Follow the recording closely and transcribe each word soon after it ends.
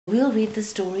We'll read the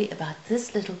story about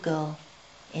this little girl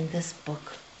in this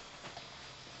book.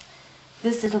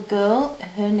 This little girl,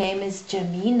 her name is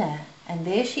Jamina, and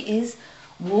there she is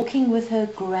walking with her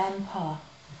grandpa.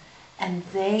 And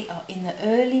they are in the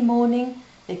early morning,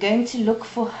 they're going to look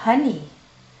for honey.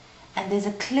 And there's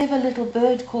a clever little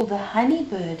bird called the honey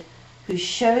bird who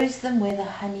shows them where the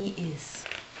honey is.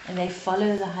 And they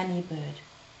follow the honey bird.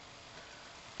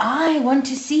 "I want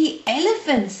to see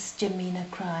elephants," Jamina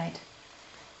cried.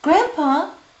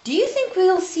 "Grandpa, do you think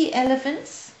we'll see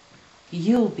elephants?"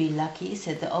 "You'll be lucky,"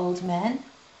 said the old man.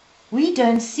 "We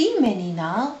don't see many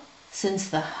now, since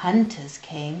the hunters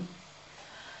came."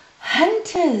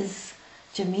 "Hunters!"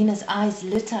 Jamina's eyes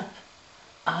lit up.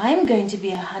 "I'm going to be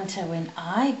a hunter when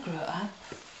I grow up."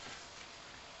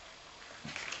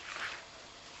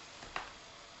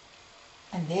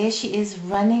 And there she is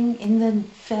running in the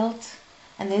veld,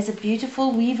 and there's a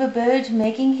beautiful weaver bird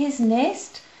making his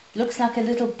nest. Looks like a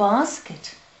little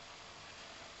basket.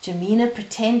 Jamina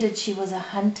pretended she was a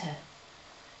hunter.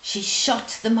 She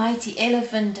shot the mighty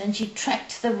elephant and she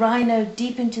tracked the rhino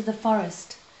deep into the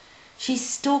forest. She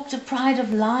stalked a pride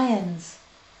of lions.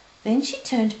 Then she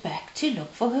turned back to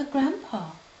look for her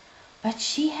grandpa. But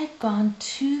she had gone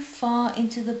too far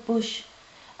into the bush,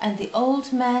 and the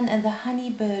old man and the honey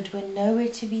bird were nowhere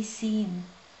to be seen.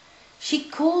 She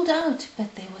called out,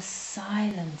 but there was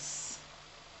silence.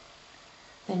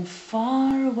 Then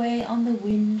far away on the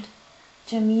wind,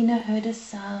 Jamina heard a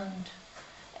sound,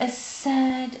 a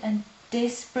sad and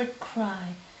desperate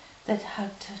cry that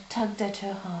tugged at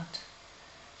her heart.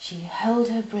 She held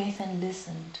her breath and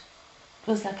listened.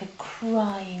 It was like a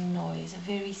crying noise, a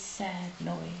very sad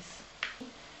noise.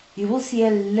 "You will see a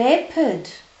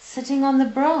leopard sitting on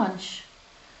the branch.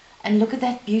 And look at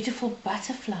that beautiful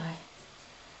butterfly."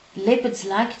 Leopards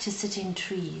like to sit in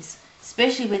trees,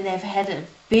 especially when they've had a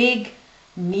big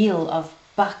meal of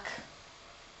buck.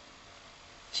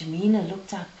 Jamina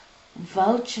looked up.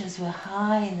 Vultures were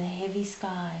high in the heavy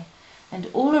sky, and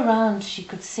all around she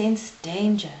could sense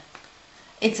danger.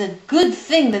 It's a good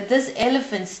thing that this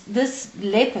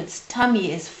leopard's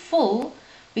tummy is full,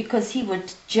 because he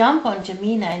would jump on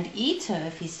Jamina and eat her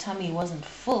if his tummy wasn't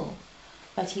full.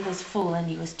 But he was full and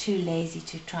he was too lazy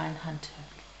to try and hunt her.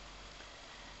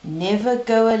 "Never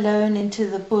go alone into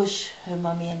the bush," her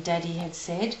mommy and daddy had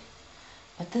said.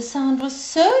 But the sound was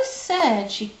so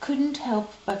sad she couldn't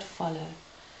help but follow.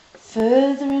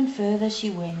 Further and further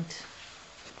she went.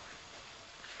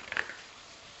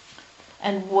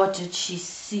 And what did she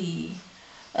see?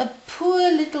 A poor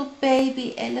little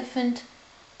baby elephant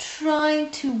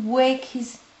trying to wake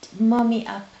his mummy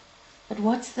up. But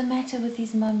what's the matter with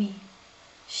his mummy?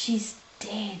 She's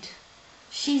dead.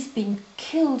 She's been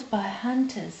killed by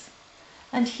hunters.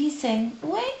 And he's saying,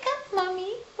 "Wake up,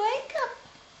 mummy, wake up."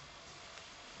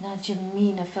 Now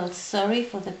Jamina felt sorry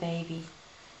for the baby.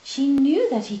 She knew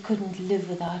that he couldn't live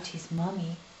without his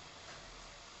mummy.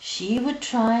 She would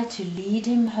try to lead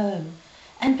him home,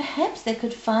 and perhaps they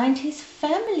could find his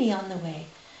family on the way,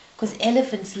 because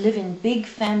elephants live in big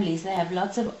families. They have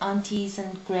lots of aunties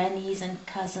and grannies and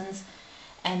cousins,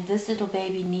 and this little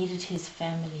baby needed his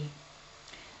family.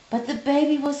 But the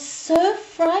baby was so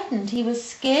frightened, he was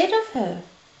scared of her.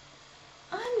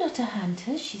 "I'm not a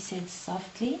hunter," she said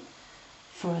softly.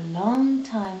 For a long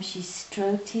time she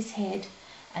stroked his head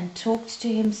and talked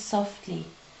to him softly,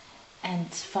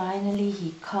 and finally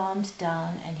he calmed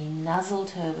down and he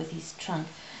nuzzled her with his trunk.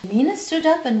 Jamina stood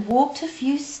up and walked a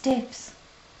few steps.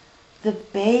 The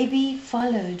baby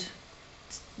followed.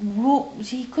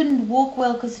 He couldn't walk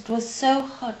well because it was so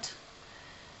hot.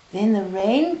 Then the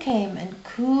rain came and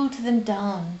cooled them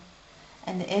down,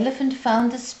 and the elephant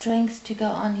found the strength to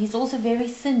go on. He's also very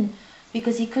thin,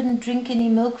 because he couldn't drink any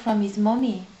milk from his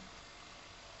mommy.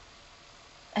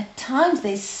 At times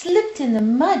they slipped in the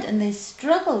mud and they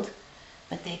struggled,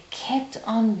 but they kept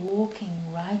on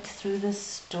walking right through the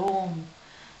storm.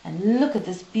 And look at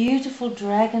this beautiful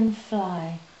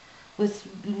dragonfly with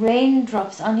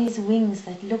raindrops on his wings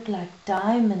that look like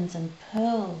diamonds and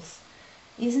pearls.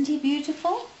 Isn't he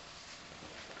beautiful?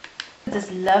 This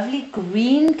lovely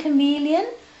green chameleon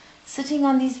sitting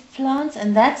on these plants,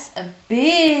 and that's a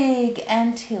big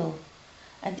anthill,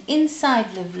 and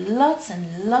inside live lots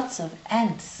and lots of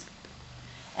ants.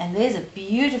 And there's a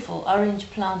beautiful orange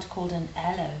plant called an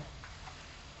aloe.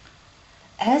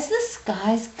 As the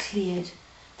skies cleared,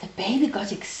 the baby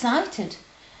got excited,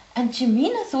 and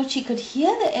Jamina thought she could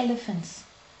hear the elephants.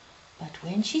 But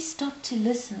when she stopped to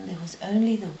listen, there was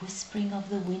only the whispering of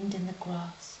the wind in the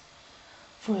grass.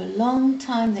 For a long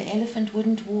time the elephant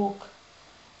wouldn't walk.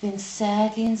 Then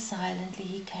sadly and silently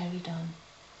he carried on.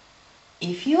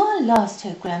 "If you are lost,"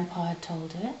 her grandpa had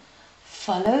told her,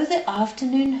 Follow the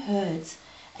afternoon herds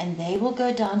and they will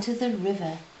go down to the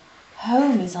river.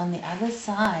 Home is on the other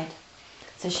side.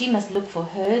 So she must look for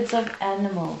herds of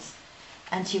animals.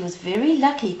 And she was very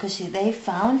lucky because they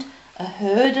found a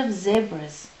herd of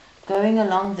zebras going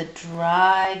along the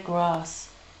dry grass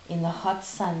in the hot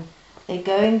sun. They're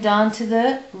going down to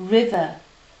the river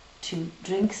to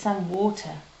drink some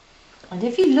water. And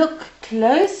if you look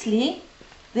closely,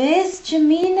 there's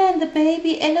Jamina and the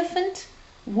baby elephant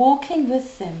walking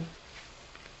with them.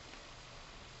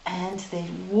 And they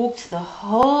walked the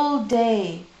whole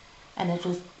day, and it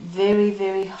was very,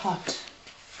 very hot.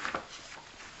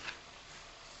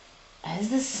 As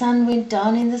the sun went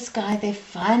down in the sky, they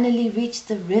finally reached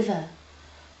the river.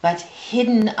 But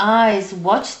hidden eyes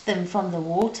watched them from the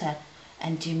water,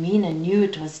 and Jamina knew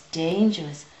it was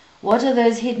dangerous. What are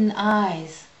those hidden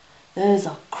eyes? Those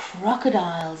are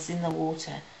crocodiles in the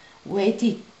water,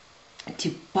 waiting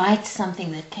to bite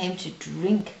something that came to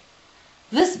drink.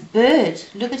 This bird,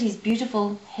 look at his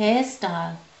beautiful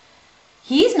hairstyle.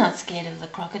 He's not scared of the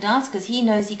crocodiles because he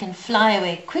knows he can fly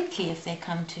away quickly if they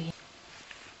come to him.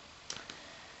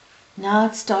 Now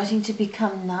it's starting to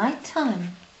become night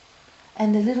time,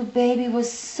 and the little baby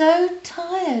was so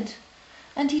tired,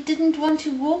 and he didn't want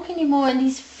to walk anymore, and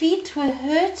his feet were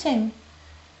hurting.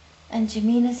 And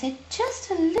Jamina said,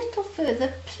 "Just a little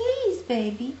further, please,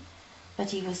 baby." But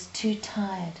he was too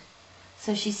tired.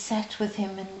 So she sat with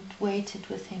him and waited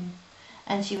with him.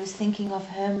 And she was thinking of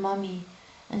her mummy,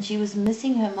 and she was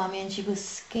missing her mummy, and she was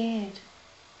scared.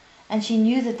 And she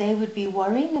knew that they would be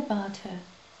worrying about her.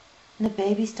 And the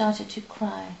baby started to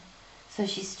cry. So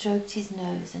she stroked his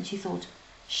nose, and she thought,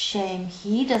 shame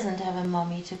he doesn't have a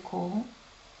mummy to call.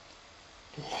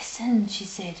 "Listen," she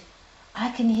said, "I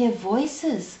can hear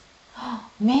voices.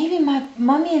 Maybe my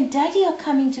mummy and daddy are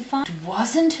coming to find." It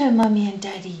wasn't her mummy and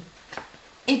daddy.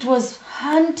 It was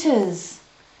hunters.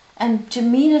 And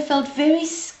Jamina felt very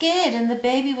scared, and the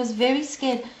baby was very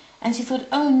scared. And she thought,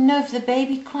 oh no, if the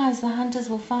baby cries, the hunters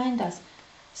will find us.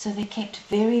 So they kept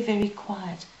very, very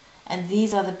quiet. And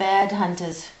these are the bad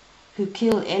hunters who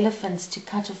kill elephants to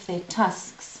cut off their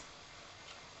tusks.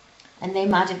 And they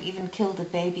might have even killed the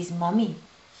baby's mummy.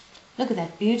 Look at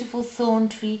that beautiful thorn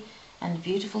tree and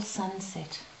beautiful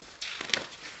sunset.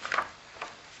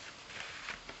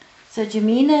 So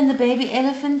Jamina and the baby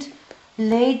elephant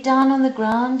laid down on the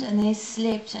ground and they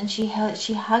slept, and she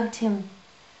hugged him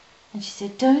and she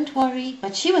said, "Don't worry."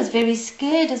 But she was very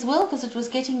scared as well because it was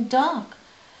getting dark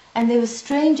and there were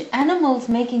strange animals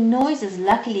making noises.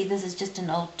 Luckily this is just an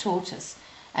old tortoise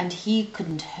and he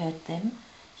couldn't hurt them.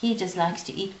 He just likes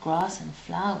to eat grass and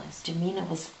flowers. Jamina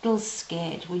was still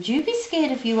scared. Would you be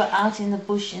scared if you were out in the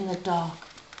bush in the dark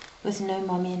with no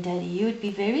mommy and daddy? You would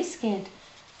be very scared.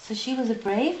 So she was a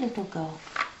brave little girl.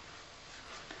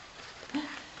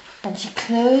 And she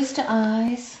closed her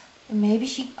eyes. And maybe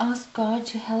she asked God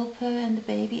to help her and the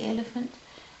baby elephant.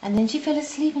 And then she fell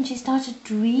asleep and she started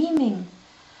dreaming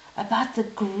about the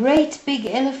great big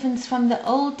elephants from the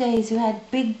old days who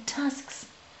had big tusks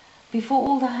before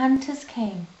all the hunters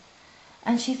came.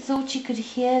 And she thought she could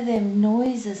hear their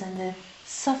noises and the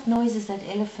soft noises that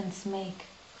elephants make.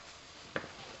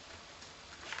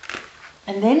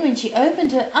 And then when she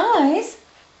opened her eyes,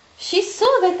 she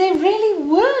saw that there really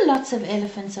were lots of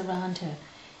elephants around her.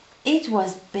 It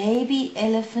was baby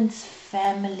elephant's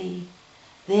family.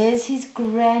 There's his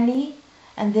granny,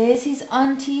 and there's his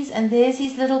aunties, and there's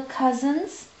his little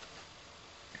cousins.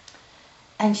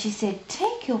 And she said,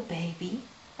 "Take your baby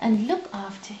and look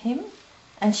after him."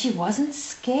 And she wasn't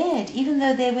scared, even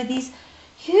though there were these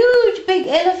huge big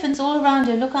elephants all around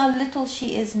her. Look how little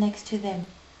she is next to them.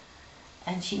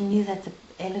 And she knew that the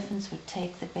elephants would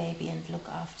take the baby and look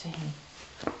after him.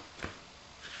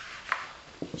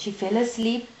 She fell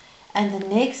asleep, and the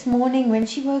next morning when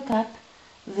she woke up,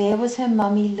 there was her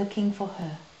mummy looking for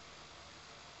her.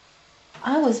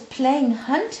 "I was playing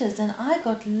hunters and I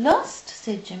got lost,"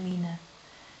 said Jamina.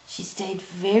 She stayed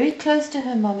very close to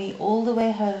her mummy all the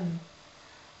way home.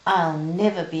 "I'll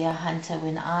never be a hunter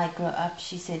when I grow up,"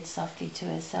 she said softly to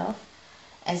herself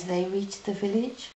as they reached the village.